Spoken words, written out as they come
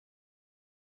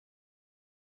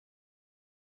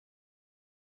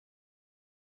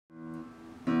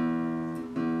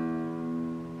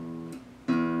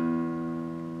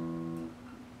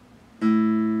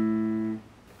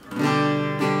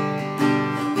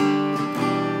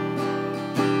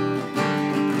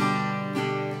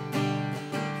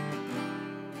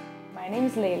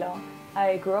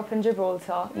I grew up in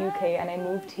Gibraltar, UK, and I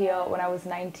moved here when I was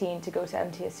 19 to go to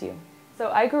MTSU.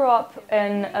 So I grew up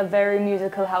in a very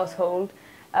musical household.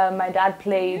 My dad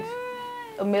played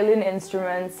a million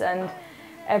instruments, and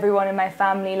everyone in my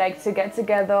family liked to get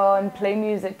together and play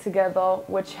music together,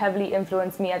 which heavily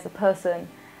influenced me as a person.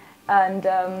 And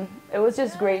it was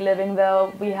just great living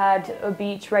there. We had a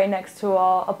beach right next to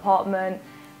our apartment.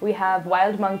 We have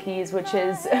wild monkeys, which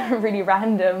is really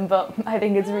random, but I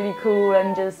think it's really cool,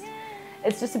 and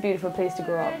it's just a beautiful place to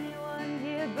grow up.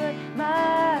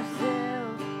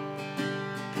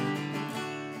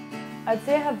 I'd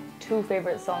say I have two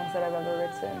favorite songs that I've ever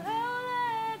written.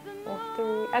 Or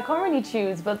three. I can't really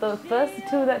choose, but the first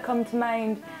two that come to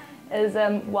mind is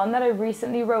one that I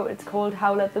recently wrote. It's called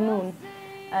Howl at the Moon.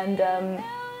 And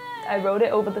I wrote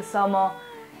it over the summer.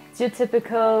 It's your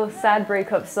typical sad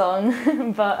breakup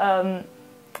song, but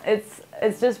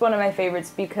it's just one of my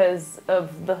favorites because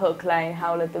of the hook line,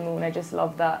 Howl at the Moon. I just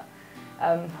love that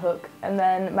hook. And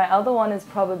then my other one is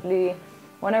probably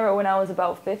one I wrote when I was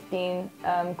about 15,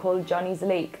 called Johnny's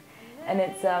Lake. And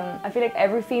it's, I feel like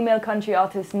every female country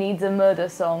artist needs a murder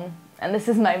song, and this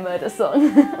is my murder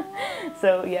song.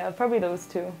 So yeah, probably those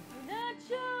two.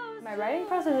 My writing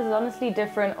process is honestly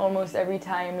different almost every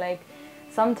time. Like,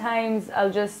 sometimes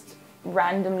I'll just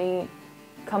randomly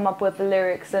come up with the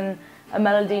lyrics and a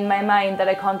melody in my mind that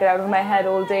I can't get out of my head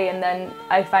all day, and then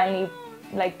I finally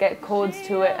like get chords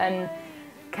to it and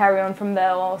carry on from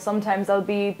there. Or sometimes I'll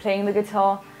be playing the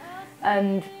guitar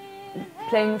and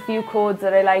playing a few chords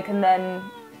that I like and then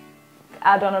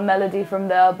add on a melody from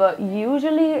there. But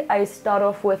usually I start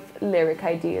off with lyric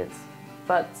ideas,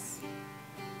 but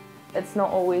it's not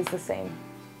always the same.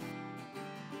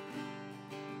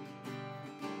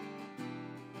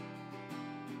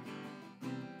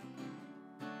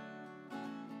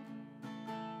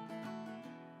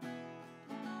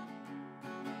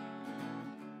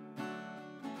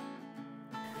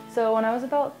 So when I was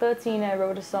about 13, I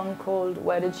wrote a song called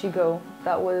Where Did She Go?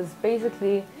 That was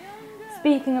basically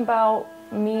speaking about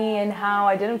me and how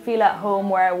I didn't feel at home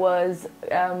where I was,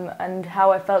 and how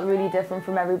I felt really different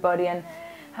from everybody, and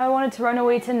how I wanted to run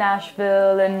away to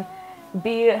Nashville and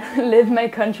live my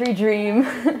country dream.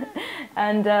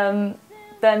 And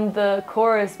then the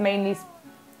chorus mainly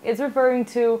is referring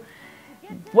to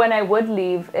when I would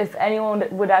leave, if anyone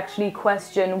would actually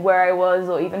question where I was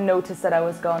or even notice that I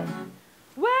was gone.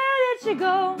 Where did she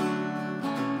go?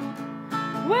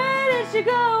 Where did she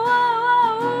go?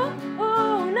 Oh, oh,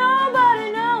 oh,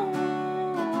 nobody knows.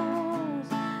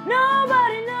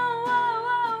 Nobody knows.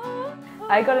 Oh, oh.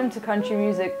 I got into country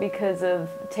music because of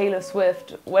Taylor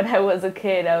Swift. When I was a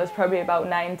kid, I was probably about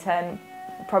 9, 10,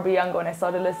 probably younger when I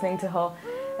started listening to her.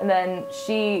 And then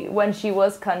when she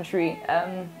was country,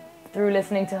 through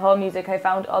listening to her music, I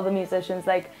found other musicians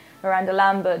like Miranda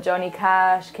Lambert, Johnny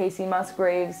Cash, Casey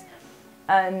Musgraves.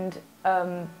 And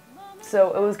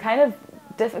so it was kind of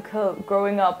difficult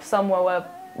growing up somewhere where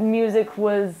music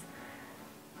was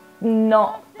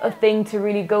not a thing to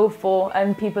really go for,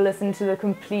 and people listen to the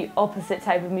complete opposite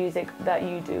type of music that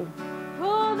you do.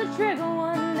 Pull the trigger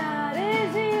one night,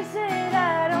 easy said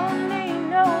I only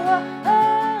know.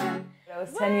 I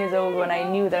was 10 years old when I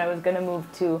knew that I was going to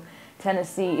move to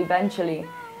Tennessee eventually,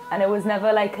 and it was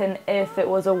never like an if, it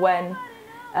was a when.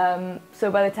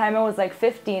 So by the time I was like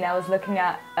 15, I was looking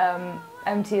at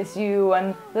MTSU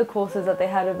and the courses that they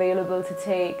had available to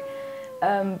take.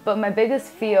 But my biggest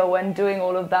fear when doing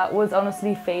all of that was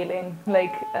honestly failing.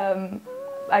 Like,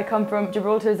 I come from,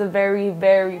 Gibraltar is a very,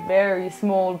 very, very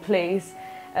small place.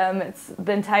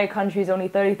 The entire country is only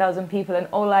 30,000 people, and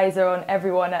all eyes are on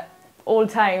everyone at all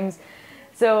times.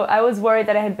 So I was worried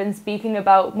that I had been speaking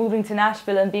about moving to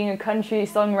Nashville and being a country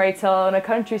songwriter and a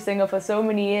country singer for so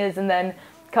many years, and then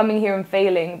coming here and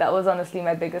failing. That was honestly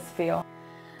my biggest fear.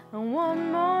 And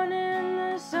one morning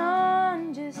the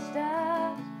sun just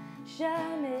stopped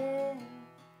shining.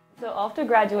 So after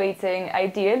graduating,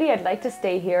 ideally I'd like to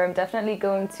stay here. I'm definitely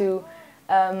going to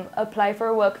apply for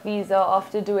a work visa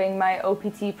after doing my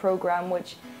OPT program,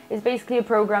 which is basically a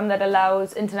program that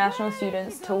allows international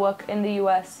students to work in the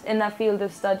US in that field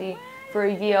of study for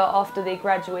a year after they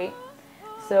graduate.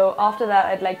 So after that,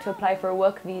 I'd like to apply for a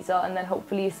work visa and then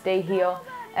hopefully stay here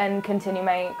and continue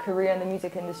my career in the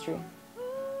music industry.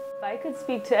 If I could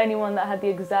speak to anyone that had the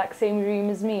exact same dream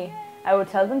as me, I would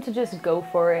tell them to just go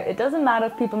for it. It doesn't matter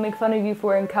if people make fun of you for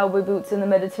wearing cowboy boots in the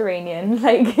Mediterranean.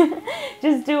 Like,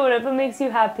 just do whatever makes you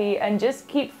happy and just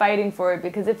keep fighting for it,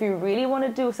 because if you really want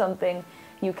to do something,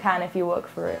 you can if you work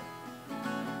for it.